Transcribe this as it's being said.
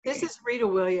is Rita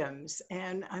Williams,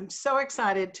 and I'm so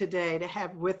excited today to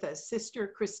have with us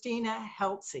Sister Christina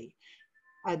Heltze,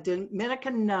 a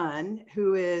Dominican nun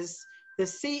who is the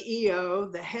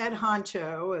CEO, the head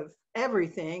honcho of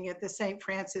everything at the St.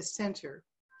 Francis Center.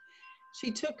 She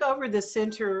took over the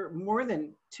center more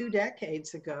than 2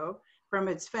 decades ago from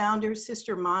its founder,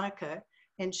 Sister Monica,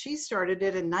 and she started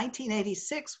it in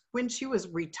 1986 when she was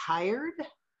retired.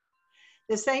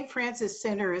 The St. Francis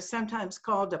Center is sometimes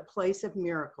called a place of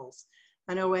miracles,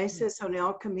 an oasis on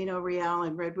El Camino Real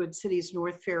in Redwood City's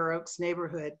North Fair Oaks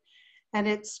neighborhood. And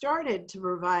it started to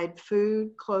provide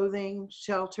food, clothing,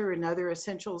 shelter, and other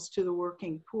essentials to the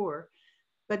working poor.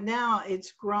 But now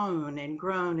it's grown and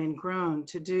grown and grown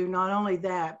to do not only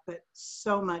that, but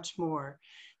so much more.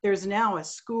 There's now a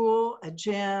school, a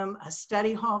gym, a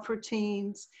study hall for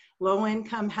teens,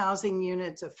 low-income housing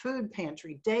units, a food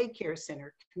pantry, daycare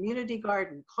center, community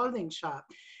garden, clothing shop,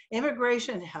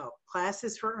 immigration help,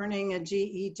 classes for earning a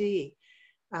GED,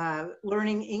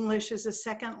 learning English as a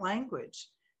second language.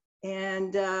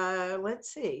 And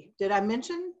let's see, did I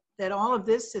mention that all of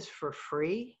this is for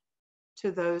free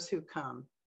to those who come?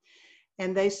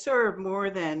 And they serve more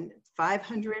than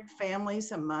 500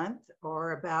 families a month,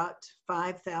 or about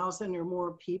 5,000 or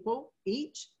more people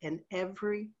each and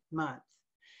every month.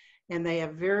 And they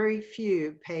have very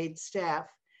few paid staff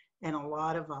and a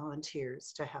lot of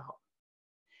volunteers to help.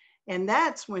 And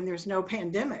that's when there's no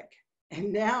pandemic.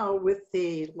 And now with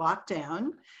the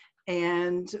lockdown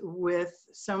and with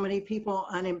so many people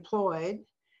unemployed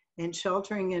and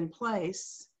sheltering in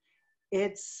place,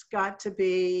 it's got to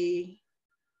be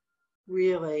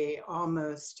really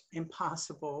almost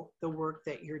impossible, the work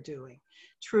that you're doing.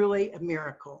 Truly a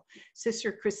miracle.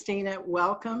 Sister Christina,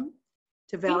 welcome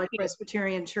to Valley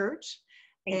Presbyterian Church.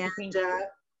 And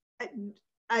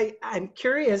I'm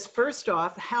curious, first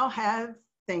off, how have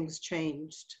things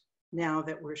changed now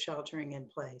that we're sheltering in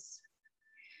place?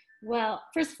 Well,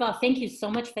 first of all, thank you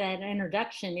so much for that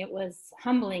introduction. It was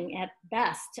humbling at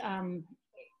best,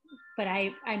 but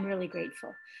I'm really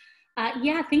grateful.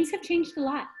 Yeah, things have changed a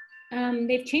lot.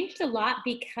 They've changed a lot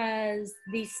because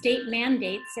the state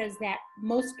mandate says that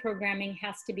most programming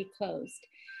has to be closed,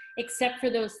 except for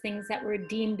those things that were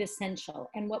deemed essential.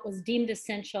 And what was deemed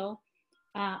essential,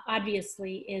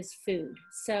 obviously, is food.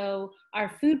 So our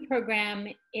food program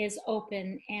is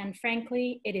open, and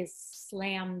frankly, it is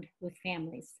slammed with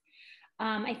families.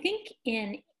 I think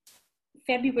in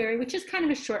February, which is kind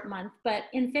of a short month, but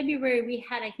in February, we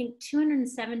had, I think,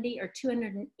 270 or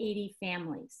 280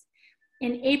 families.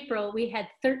 In April, we had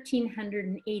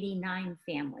 1,389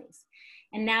 families.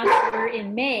 And now that we're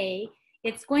in May,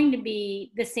 it's going to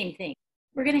be the same thing.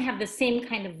 We're going to have the same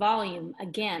kind of volume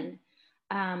again.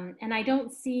 And I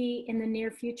don't see in the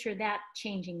near future that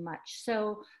changing much.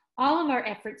 So all of our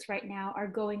efforts right now are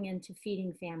going into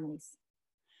feeding families.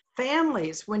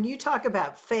 Families, when you talk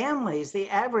about families, the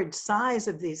average size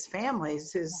of these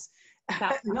families is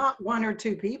not 1 or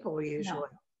 2 people usually.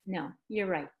 No, you're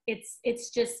right. It's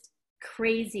just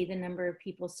crazy, the number of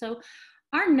people. So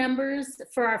our numbers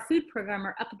for our food program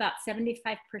are up about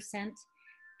 75%.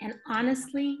 And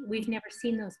honestly, we've never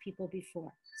seen those people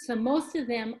before. So most of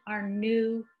them are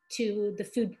new to the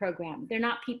food program. They're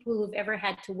not people who have ever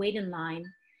had to wait in line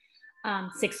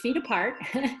 6 feet apart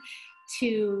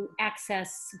to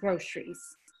access groceries.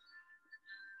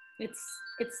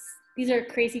 These are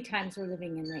crazy times we're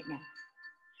living in right now.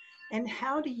 And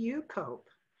how do you cope?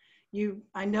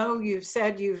 I know you've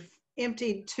said you've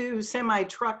emptied 2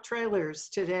 semi-truck trailers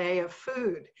today of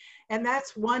food, and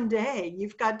that's one day.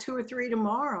 You've got 2 or 3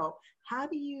 tomorrow. How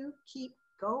do you keep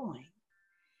going?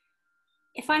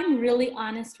 If I'm really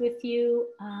honest with you,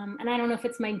 and I don't know if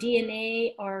it's my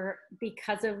DNA or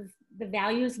because of the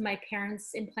values my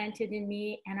parents implanted in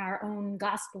me and our own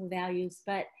gospel values,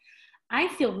 but I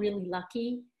feel really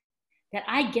lucky that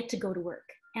I get to go to work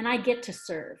and I get to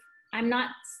serve. I'm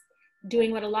not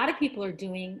doing what a lot of people are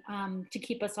doing to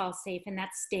keep us all safe, and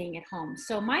that's staying at home.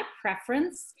 So my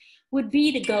preference would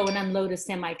be to go and unload a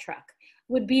semi-truck,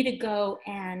 would be to go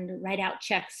and write out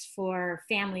checks for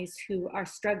families who are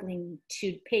struggling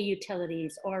to pay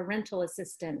utilities or rental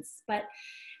assistance. But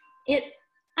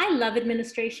I love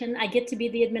administration. I get to be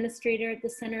the administrator at the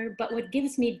center, but what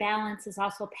gives me balance is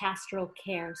also pastoral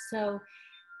care. So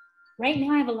right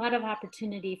now I have a lot of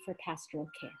opportunity for pastoral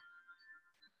care.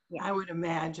 Yeah. I would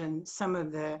imagine some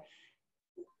of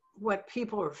what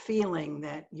people are feeling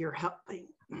that you're helping.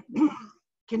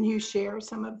 Can you share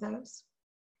some of those?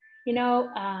 You know,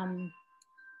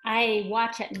 I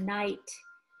watch at night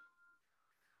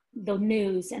the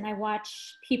news, and I watch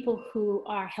people who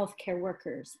are healthcare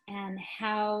workers and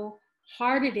how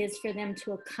hard it is for them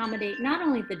to accommodate not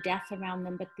only the death around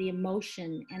them, but the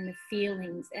emotion and the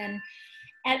feelings. And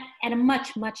at a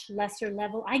much, much lesser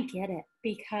level, I get it,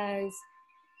 because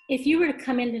if you were to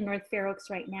come into North Fair Oaks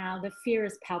right now, the fear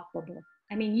is palpable.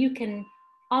 I mean, you can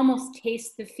almost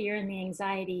taste the fear and the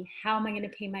anxiety. How am I going to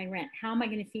pay my rent? How am I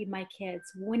going to feed my kids?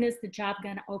 When is the job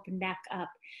going to open back up?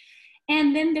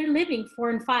 And then they're living 4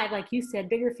 and 5, like you said,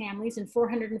 bigger families in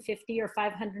 450 or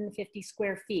 550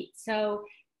 square feet. So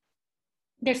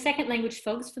they're second language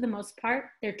folks for the most part.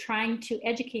 They're trying to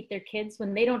educate their kids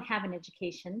when they don't have an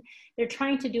education. They're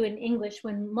trying to do it in English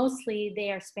when mostly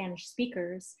they are Spanish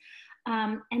speakers.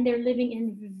 And they're living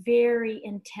in very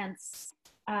intense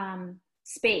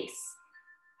space.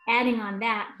 Adding on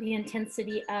that, the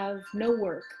intensity of no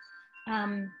work.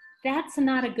 That's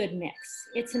not a good mix.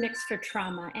 It's a mix for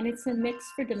trauma, and it's a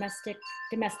mix for domestic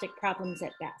problems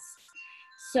at best.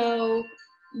 So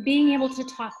being able to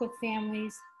talk with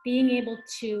families, being able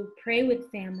to pray with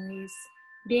families,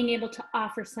 being able to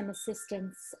offer some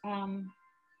assistance,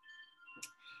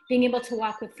 being able to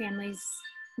walk with families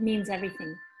means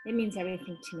everything. It means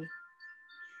everything to me.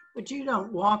 But you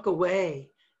don't walk away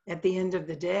at the end of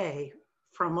the day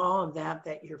from all of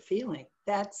that you're feeling.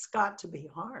 That's got to be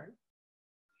hard.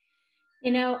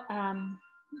 You know,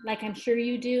 like I'm sure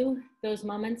you do, those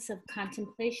moments of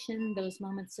contemplation, those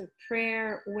moments of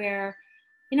prayer where,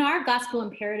 you know, our gospel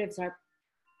imperatives are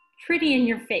pretty in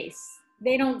your face.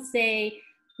 They don't say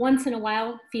once in a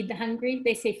while, feed the hungry.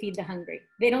 They say feed the hungry.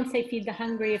 They don't say feed the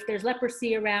hungry if there's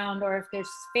leprosy around, or if there's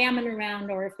famine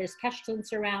around, or if there's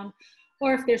pestilence around,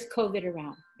 or if there's COVID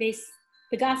around.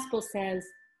 The gospel says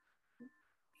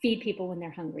feed people when they're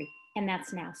hungry, and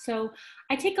that's now. So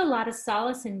I take a lot of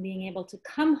solace in being able to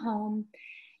come home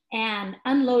and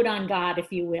unload on God,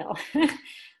 if you will.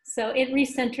 So it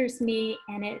recenters me,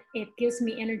 and it gives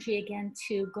me energy again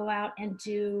to go out and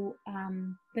do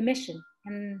the mission.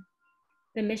 And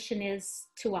the mission is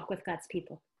to walk with God's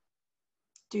people.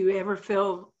 Do you ever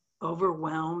feel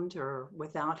overwhelmed or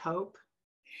without hope?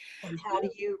 And how do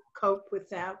you cope with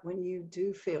that when you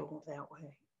do feel that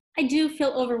way? I do feel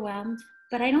overwhelmed,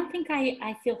 but I don't think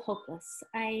I feel hopeless.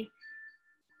 I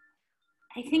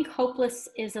think hopeless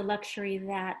is a luxury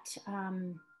that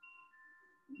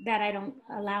I don't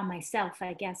allow myself,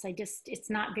 I guess. It's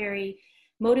not very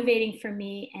motivating for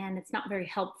me, and it's not very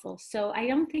helpful. So I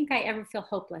don't think I ever feel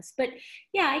hopeless. But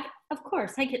yeah, of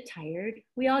course, I get tired.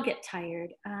 We all get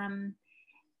tired.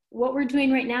 What we're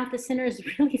doing right now at the center is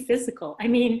really physical. I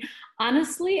mean,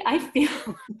 honestly, I feel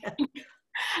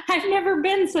I've never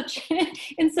been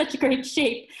in such great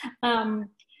shape.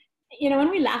 You know, and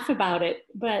we laugh about it,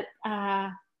 but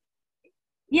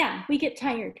yeah, we get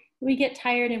tired. We get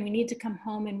tired, and we need to come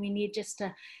home, and we need just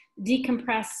to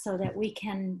decompress so that we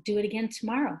can do it again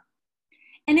tomorrow.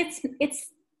 And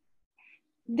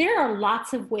there are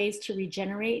lots of ways to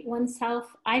regenerate oneself.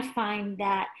 I find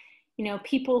that, you know,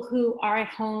 people who are at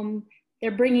home,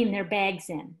 they're bringing their bags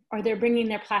in, or they're bringing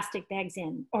their plastic bags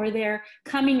in, or they're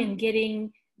coming and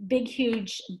getting big,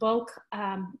 huge bulk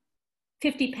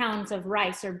 50 pounds of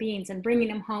rice or beans and bringing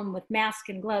them home with masks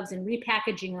and gloves and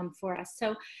repackaging them for us.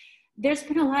 So there's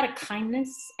been a lot of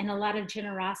kindness and a lot of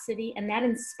generosity, and that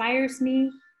inspires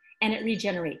me, and it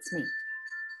regenerates me.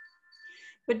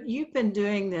 But you've been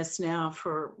doing this now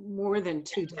for more than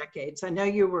 2 decades. I know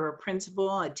you were a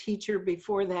principal, a teacher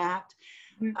before that,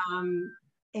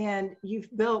 and you've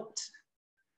built,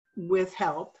 with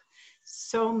help,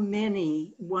 so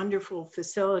many wonderful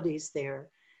facilities there.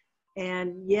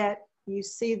 And yet you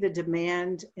see the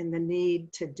demand and the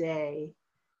need today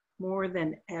more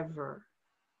than ever.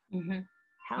 Mm-hmm.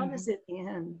 How does it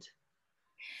end?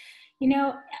 You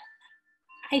know,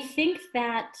 I think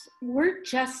that we're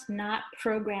just not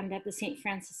programmed at the St.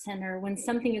 Francis Center when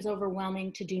something is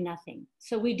overwhelming to do nothing.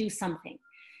 So we do something.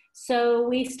 So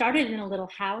we started in a little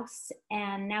house,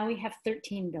 and now we have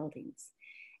 13 buildings.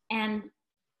 And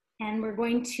we're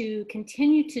going to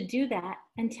continue to do that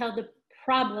until the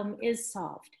problem is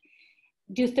solved.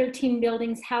 Do 13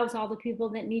 buildings house all the people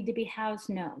that need to be housed?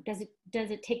 No. Does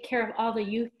it take care of all the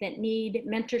youth that need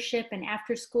mentorship and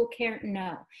after school care?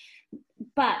 No.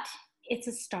 But it's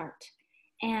a start.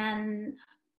 And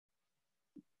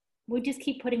we just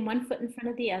keep putting one foot in front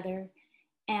of the other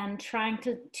and trying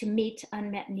to meet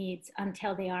unmet needs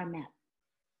until they are met.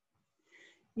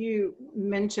 You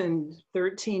mentioned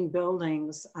 13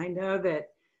 buildings. I know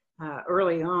that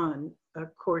early on,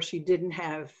 of course, you didn't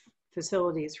have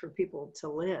facilities for people to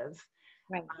live.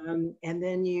 Right. And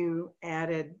then you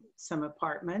added some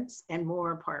apartments and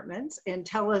more apartments. And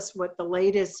tell us what the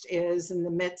latest is in the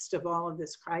midst of all of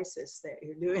this crisis that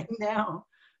you're doing now.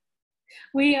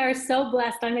 We are so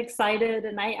blessed. I'm excited,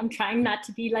 and I'm trying not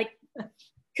to be like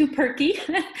too perky,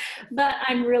 but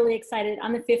I'm really excited.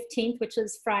 On the 15th, which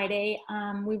is Friday,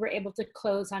 we were able to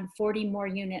close on 40 more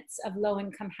units of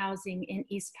low-income housing in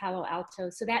East Palo Alto.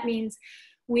 So that means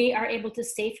we are able to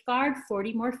safeguard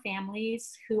 40 more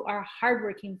families who are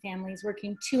hardworking families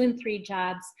working 2 and 3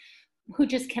 jobs, who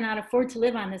just cannot afford to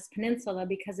live on this peninsula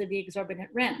because of the exorbitant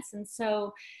rents. And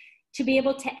so to be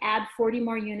able to add 40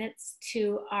 more units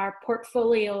to our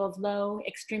portfolio of low,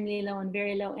 extremely low, and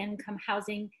very low income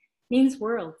housing means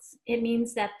worlds. It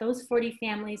means that those 40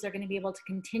 families are going to be able to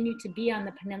continue to be on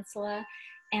the peninsula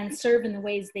and serve in the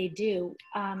ways they do.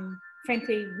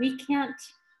 Frankly, we can't,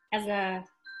 as a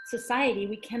society,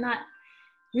 we cannot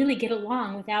really get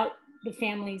along without the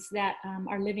families that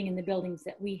are living in the buildings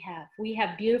that we have. We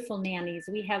have beautiful nannies.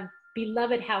 We have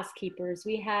beloved housekeepers.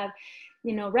 We have,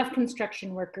 rough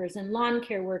construction workers and lawn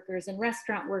care workers and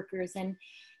restaurant workers. And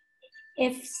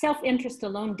if self-interest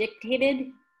alone dictated,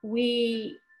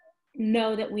 we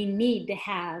know that we need to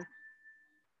have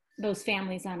those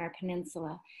families on our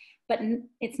peninsula. But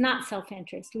it's not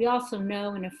self-interest. We also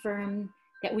know and affirm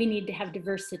that we need to have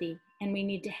diversity and we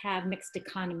need to have mixed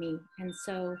economy. And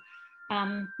so,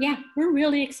 we're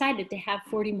really excited to have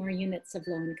 40 more units of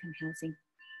low-income housing.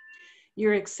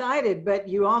 You're excited, but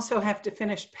you also have to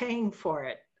finish paying for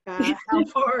it.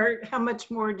 How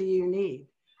much more do you need?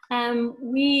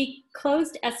 We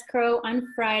closed escrow on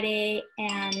Friday,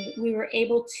 and we were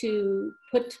able to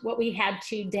put what we had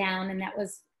to down, and that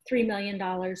was $3 million.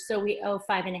 So we owe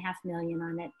 $5.5 million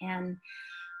on it.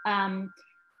 And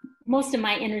most of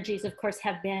my energies, of course,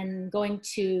 have been going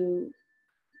to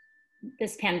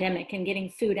this pandemic and getting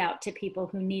food out to people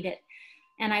who need it.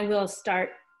 And I will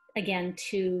start again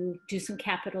to do some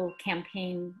capital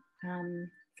campaign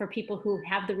for people who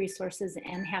have the resources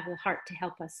and have the heart to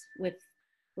help us with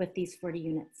these 40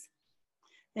 units.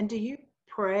 And do you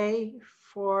pray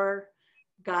for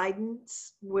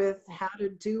guidance with how to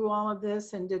do all of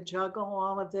this and to juggle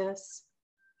all of this?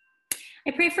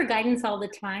 I pray for guidance all the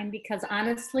time because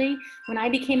honestly, when I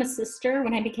became a sister,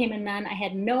 when I became a nun, I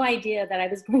had no idea that I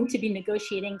was going to be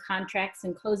negotiating contracts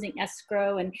and closing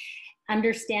escrow and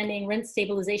understanding rent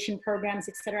stabilization programs,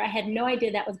 et cetera. I had no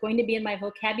idea that was going to be in my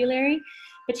vocabulary.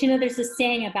 But there's this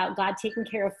saying about God taking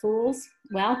care of fools.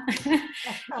 Well,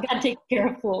 God takes care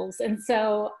of fools. And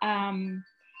so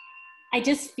I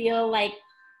just feel like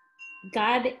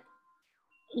God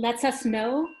lets us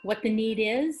know what the need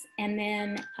is and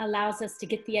then allows us to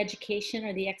get the education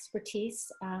or the expertise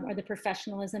or the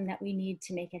professionalism that we need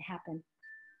to make it happen.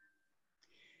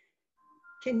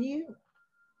 Can you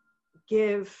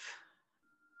give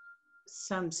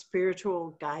some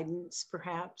spiritual guidance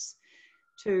perhaps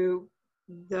to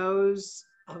those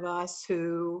of us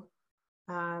who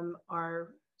are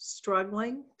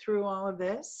struggling through all of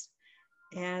this?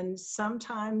 And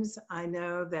sometimes I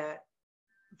know that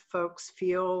folks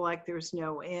feel like there's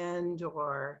no end,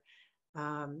 or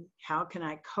how can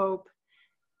I cope?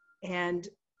 And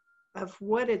of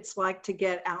what it's like to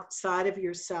get outside of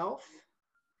yourself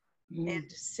and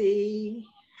to see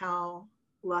how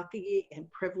lucky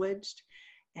and privileged,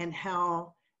 and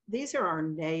how these are our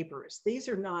neighbors. These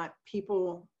are not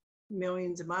people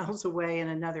millions of miles away in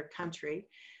another country.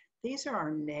 These are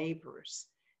our neighbors.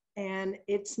 And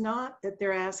it's not that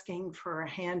they're asking for a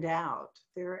handout.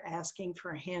 They're asking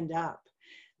for a hand up.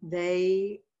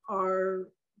 They are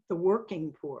the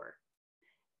working poor.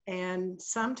 And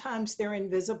sometimes they're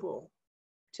invisible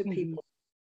to people.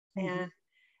 And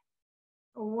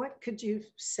what could you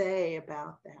say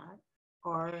about that?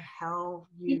 Or how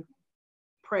you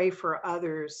pray for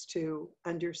others to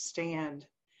understand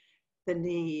the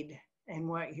need and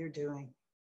what you're doing?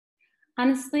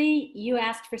 Honestly, you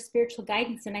asked for spiritual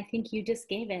guidance, and I think you just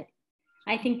gave it.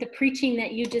 I think the preaching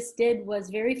that you just did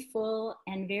was very full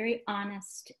and very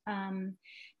honest,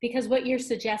 because what you're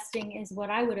suggesting is what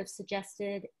I would have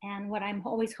suggested and what I'm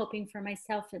always hoping for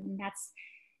myself, and that's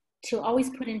to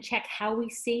always put in check how we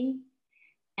see.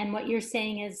 And what you're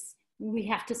saying is we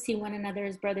have to see one another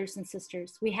as brothers and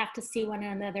sisters. We have to see one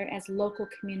another as local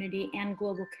community and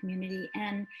global community,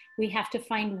 and we have to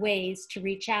find ways to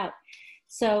reach out.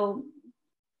 So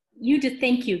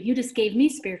thank you. You just gave me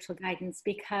spiritual guidance,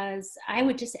 because I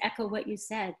would just echo what you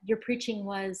said. Your preaching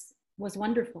was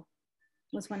wonderful.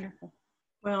 Was wonderful.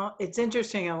 Well, it's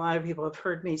interesting. A lot of people have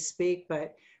heard me speak,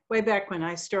 but way back when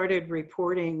I started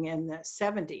reporting in the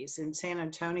 70s in San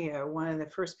Antonio, one of the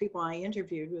first people I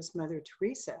interviewed was Mother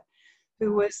Teresa,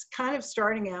 who was kind of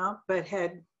starting out, but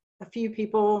had a few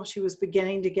people. She was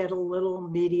beginning to get a little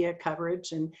media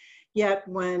coverage. And yet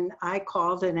when I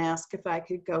called and asked if I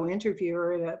could go interview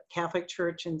her at a Catholic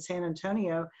church in San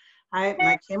Antonio,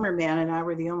 My cameraman and I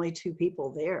were the only two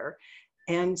people there.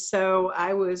 And so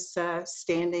I was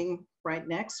standing right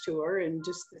next to her, and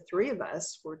just the three of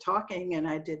us were talking, and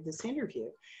I did this interview.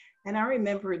 And I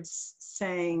remembered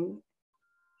saying,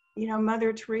 you know,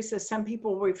 Mother Teresa, some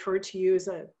people refer to you as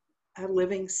a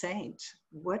living saint.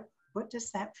 What does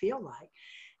that feel like?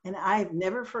 And I've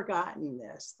never forgotten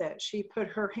this, that she put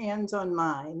her hands on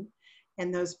mine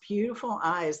and those beautiful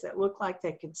eyes that look like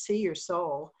they could see your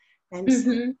soul, and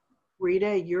said,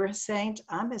 Rita, you're a saint,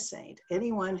 I'm a saint.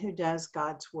 Anyone who does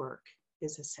God's work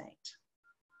is a saint.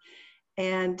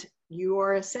 And you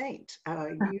are a saint.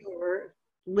 You are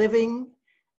living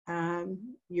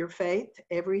your faith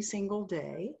every single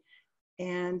day.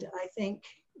 And I think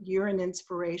you're an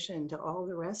inspiration to all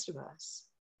the rest of us.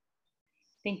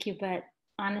 Thank you. But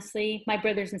honestly, my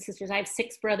brothers and sisters, I have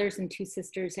 6 brothers and 2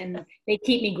 sisters, and they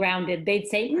keep me grounded. They'd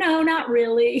say, no, not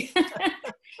really.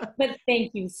 But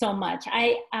thank you so much.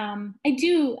 I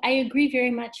agree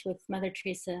very much with Mother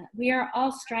Teresa. We are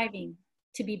all striving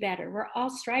to be better. We're all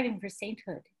striving for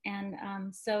sainthood. And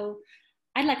so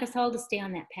I'd like us all to stay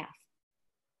on that path.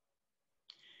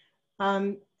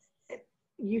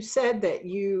 You said that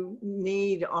you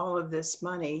need all of this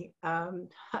money.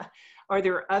 Are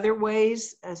there other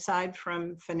ways aside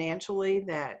from financially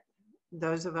that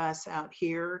those of us out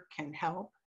here can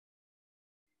help?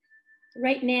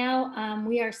 Right now,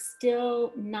 we are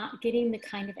still not getting the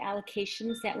kind of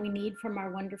allocations that we need from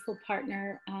our wonderful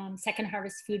partner, Second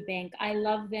Harvest Food Bank. I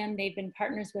love them. They've been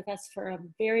partners with us for a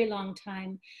very long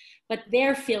time, but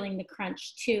they're feeling the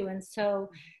crunch too. And so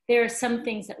there are some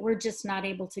things that we're just not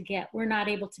able to get. We're not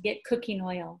able to get cooking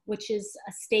oil, which is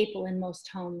a staple in most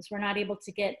homes. We're not able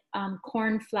to get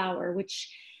corn flour,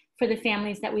 which for the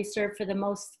families that we serve for the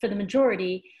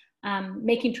majority,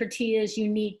 making tortillas, you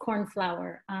need corn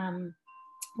flour.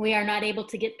 We are not able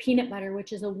to get peanut butter,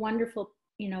 which is a wonderful,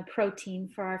 protein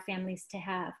for our families to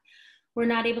have. We're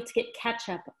not able to get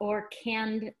ketchup or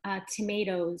canned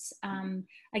tomatoes.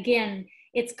 Again,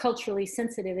 it's culturally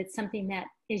sensitive. It's something that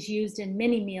is used in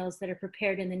many meals that are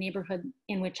prepared in the neighborhood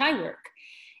in which I work.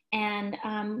 And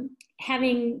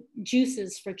having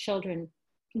juices for children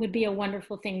would be a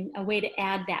wonderful thing. A way to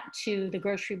add that to the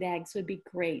grocery bags would be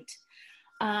great.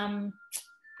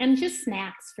 And just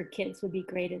snacks for kids would be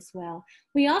great as well.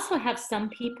 We also have some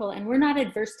people, and we're not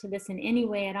adverse to this in any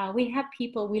way at all. We have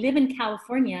people, we live in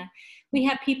California, we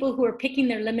have people who are picking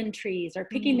their lemon trees or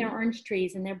picking their orange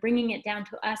trees, and they're bringing it down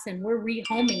to us, and we're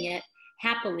rehoming it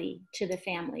happily to the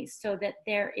families, so that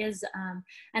there is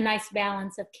a nice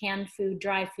balance of canned food,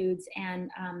 dry foods,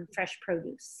 and fresh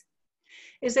produce.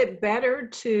 Is it better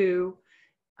to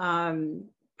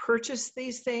purchase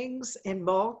these things in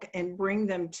bulk and bring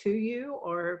them to you,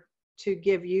 or to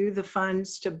give you the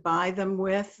funds to buy them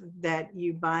with, that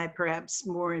you buy perhaps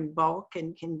more in bulk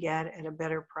and can get at a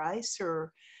better price?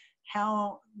 Or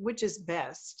which is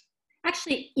best?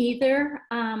 Actually, either.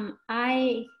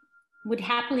 I would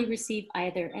happily receive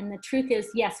either. And the truth is,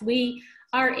 yes, we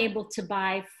are able to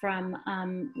buy from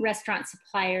restaurant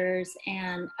suppliers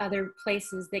and other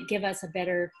places that give us a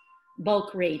better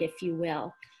bulk rate, if you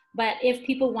will. But if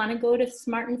people want to go to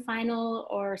Smart and Final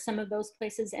or some of those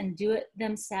places and do it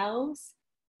themselves,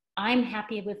 I'm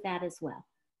happy with that as well.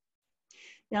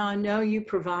 Now, I know you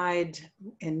provide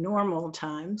in normal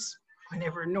times,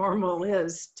 whenever normal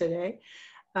is today,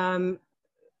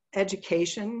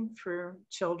 education for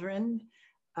children,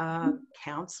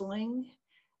 counseling,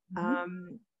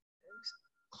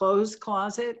 clothes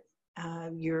closet,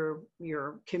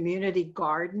 your community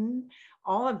garden,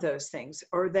 all of those things.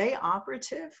 Are they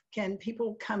operative? Can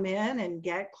people come in and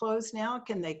get clothes now?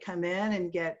 Can they come in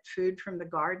and get food from the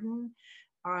garden?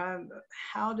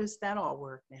 How does that all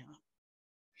work now?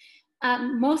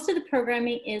 Most of the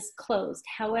programming is closed.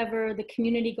 However, the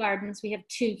community gardens, we have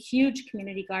 2 huge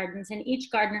community gardens, and each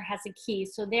gardener has a key.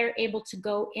 So they're able to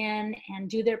go in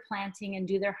and do their planting and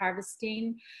do their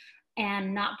harvesting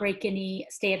and not break any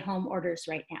stay-at-home orders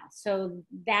right now. So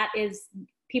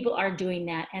people are doing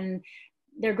that, and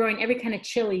they're growing every kind of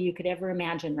chili you could ever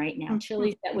imagine right now.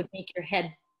 Chilies that would make your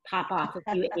head pop off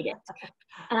if you ate it.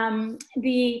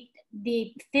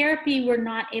 The therapy, we're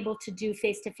not able to do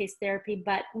face-to-face therapy,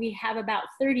 but we have about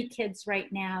 30 kids right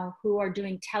now who are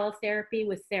doing teletherapy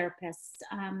with therapists.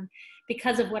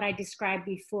 Because of what I described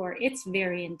before, it's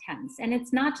very intense. And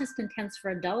it's not just intense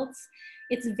for adults,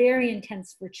 it's very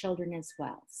intense for children as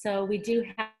well. So we do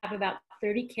have about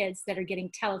 30 kids that are getting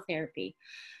teletherapy.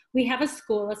 We have a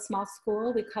school, a small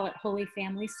school, we call it Holy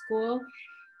Family School.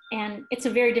 And it's a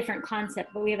very different concept,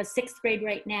 but we have a 6th grade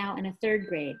right now and a 3rd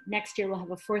grade. Next year we'll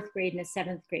have a 4th grade and a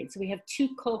 7th grade. So we have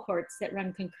 2 cohorts that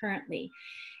run concurrently.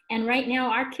 And right now,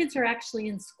 our kids are actually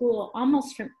in school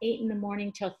almost from 8 in the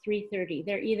morning till 3:30.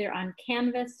 They're either on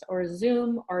Canvas or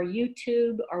Zoom or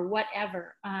YouTube or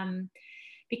whatever,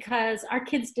 because our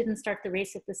kids didn't start the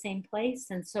race at the same place.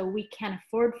 And so we can't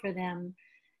afford for them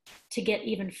to get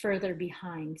even further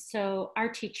behind. So our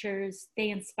teachers, they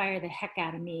inspire the heck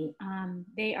out of me.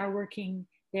 They are working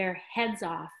their heads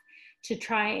off to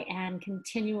try and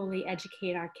continually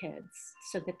educate our kids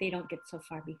so that they don't get so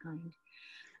far behind.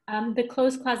 The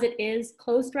clothes closet is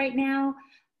closed right now,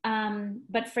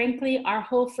 but frankly, our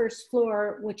whole first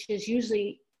floor, which is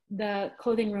usually the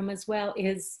clothing room as well,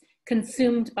 is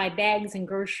consumed by bags and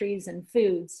groceries and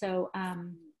food. So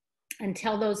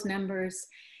until those numbers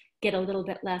get a little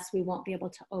bit less, we won't be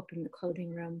able to open the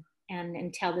clothing room, and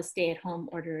until the stay-at-home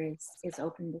order is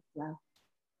opened as well.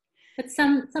 But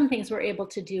some things we're able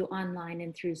to do online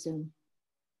and through Zoom.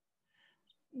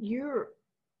 Your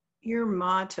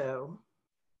motto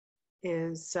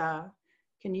is,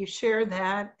 can you share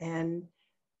that and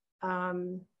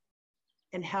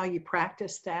how you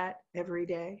practice that every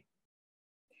day?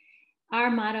 Our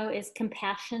motto is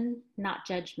compassion, not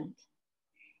judgment.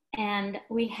 And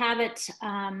we have it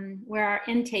where our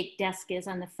intake desk is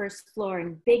on the first floor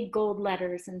in big gold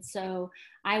letters. And so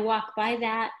I walk by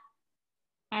that,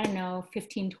 I don't know,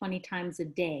 15, 20 times a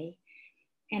day.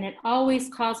 And it always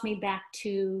calls me back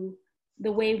to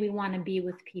the way we want to be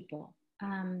with people.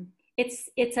 It's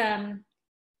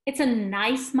a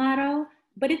nice motto,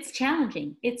 but it's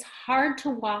challenging. It's hard to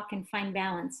walk and find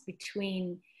balance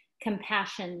between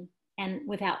compassion and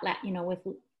with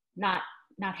not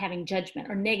having judgment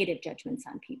or negative judgments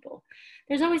on people.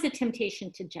 There's always a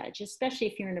temptation to judge, especially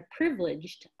if you're in a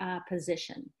privileged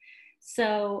position.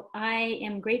 So I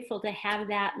am grateful to have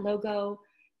that logo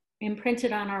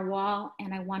imprinted on our wall,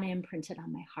 and I want to imprint it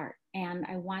on my heart, and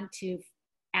I want to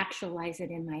actualize it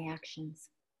in my actions.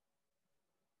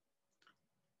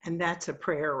 And that's a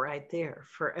prayer right there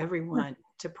for everyone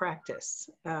to practice.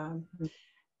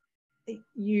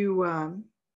 You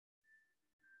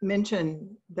mentioned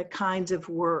the kinds of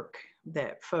work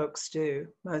that folks do,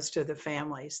 most of the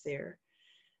families there.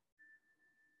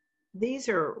 These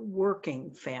are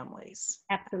working families.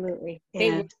 Absolutely.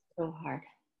 They work so hard.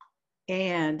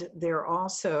 And they're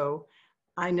also,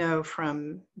 I know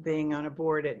from being on a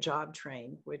board at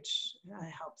JobTrain, which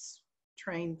helps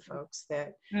train folks,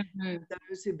 that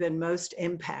those who've been most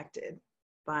impacted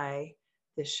by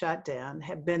the shutdown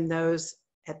have been those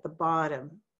at the bottom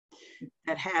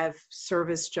that have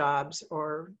service jobs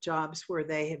or jobs where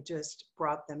they have just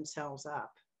brought themselves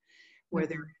up,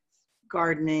 whether it's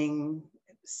gardening,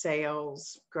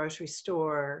 sales, grocery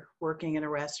store, working in a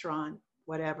restaurant,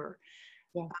 whatever.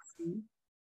 Yes.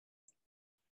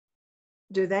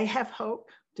 Do they have hope?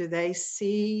 Do they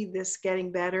see this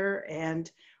getting better? And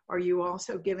are you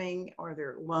also giving, are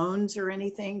there loans or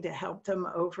anything to help them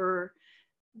over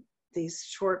these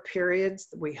short periods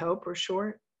that we hope are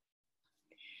short?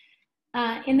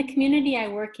 In the community I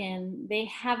work in, they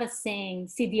have a saying,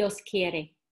 si Dios quiere,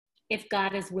 if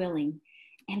God is willing.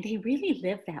 And they really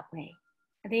live that way.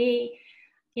 They,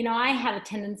 you know, I have a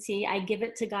tendency, I give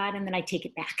it to God and then I take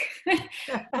it back.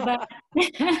 But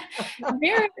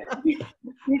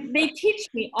they teach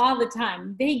me all the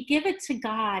time. They give it to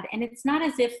God, and it's not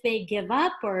as if they give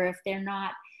up or if they're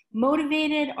not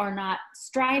motivated or not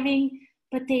striving,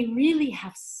 but they really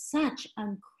have such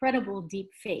incredible deep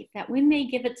faith that when they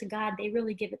give it to God, they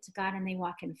really give it to God and they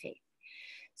walk in faith.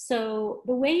 So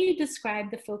the way you describe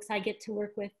the folks I get to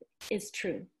work with is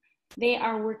true. They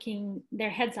are working their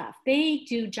heads off. They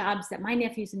do jobs that my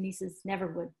nephews and nieces never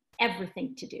would ever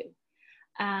think to do.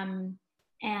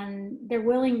 And their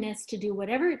willingness to do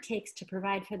whatever it takes to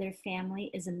provide for their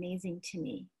family is amazing to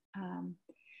me.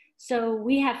 So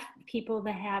we have people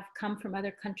that have come from other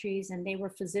countries and they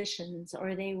were physicians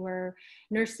or they were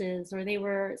nurses or they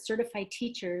were certified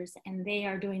teachers, and they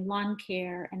are doing lawn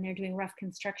care and they're doing rough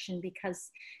construction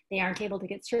because they aren't able to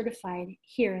get certified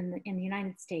here in the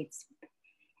United States.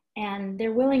 And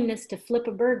their willingness to flip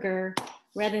a burger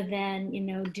rather than, you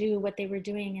know, do what they were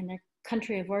doing in their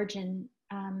country of origin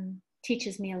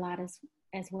teaches me a lot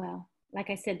as well.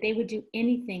 Like I said, they would do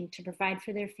anything to provide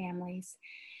for their families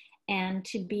and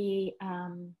to be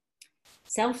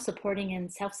self-supporting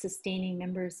and self-sustaining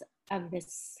members of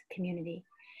this community.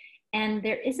 And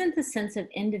there isn't the sense of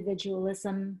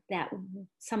individualism that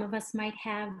some of us might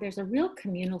have. There's a real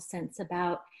communal sense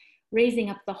about raising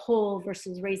up the whole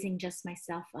versus raising just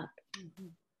myself up. Mm-hmm.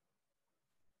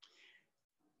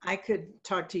 I could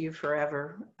talk to you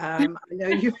forever. I know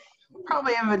you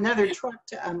probably have another truck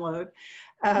to unload.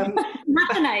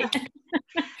 Not tonight.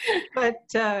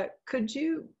 But could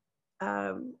you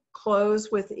close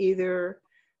with either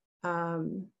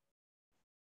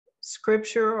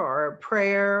scripture or a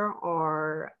prayer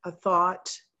or a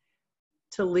thought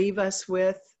to leave us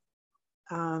with,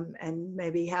 and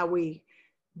maybe how we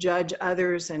judge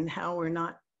others and how we're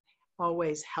not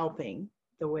always helping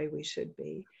the way we should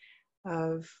be,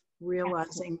 of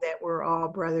realizing that we're all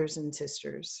brothers and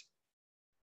sisters.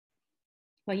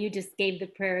 Well, you just gave the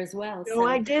prayer as well. No,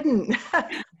 I didn't.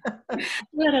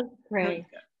 Let us pray.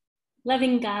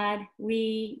 Loving God,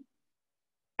 we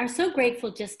are so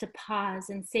grateful just to pause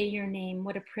and say your name.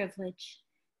 What a privilege.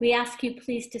 We ask you,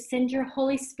 please, to send your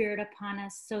Holy Spirit upon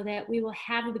us so that we will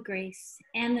have the grace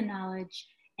and the knowledge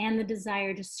and the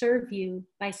desire to serve you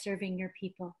by serving your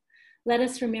people. Let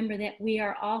us remember that we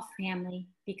are all family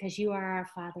because you are our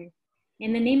Father.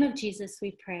 In the name of Jesus,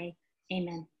 we pray.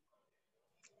 Amen.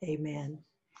 Amen.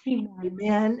 Amen.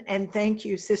 Amen. And thank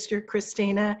you, Sister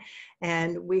Christina.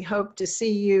 And we hope to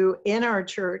see you in our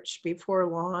church before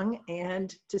long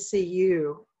and to see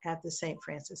you at the St.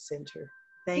 Francis Center.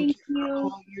 Thank you for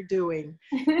all you're doing.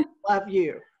 Love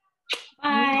you.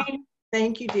 Bye.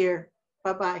 Thank you, dear.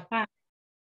 Bye-bye. Bye.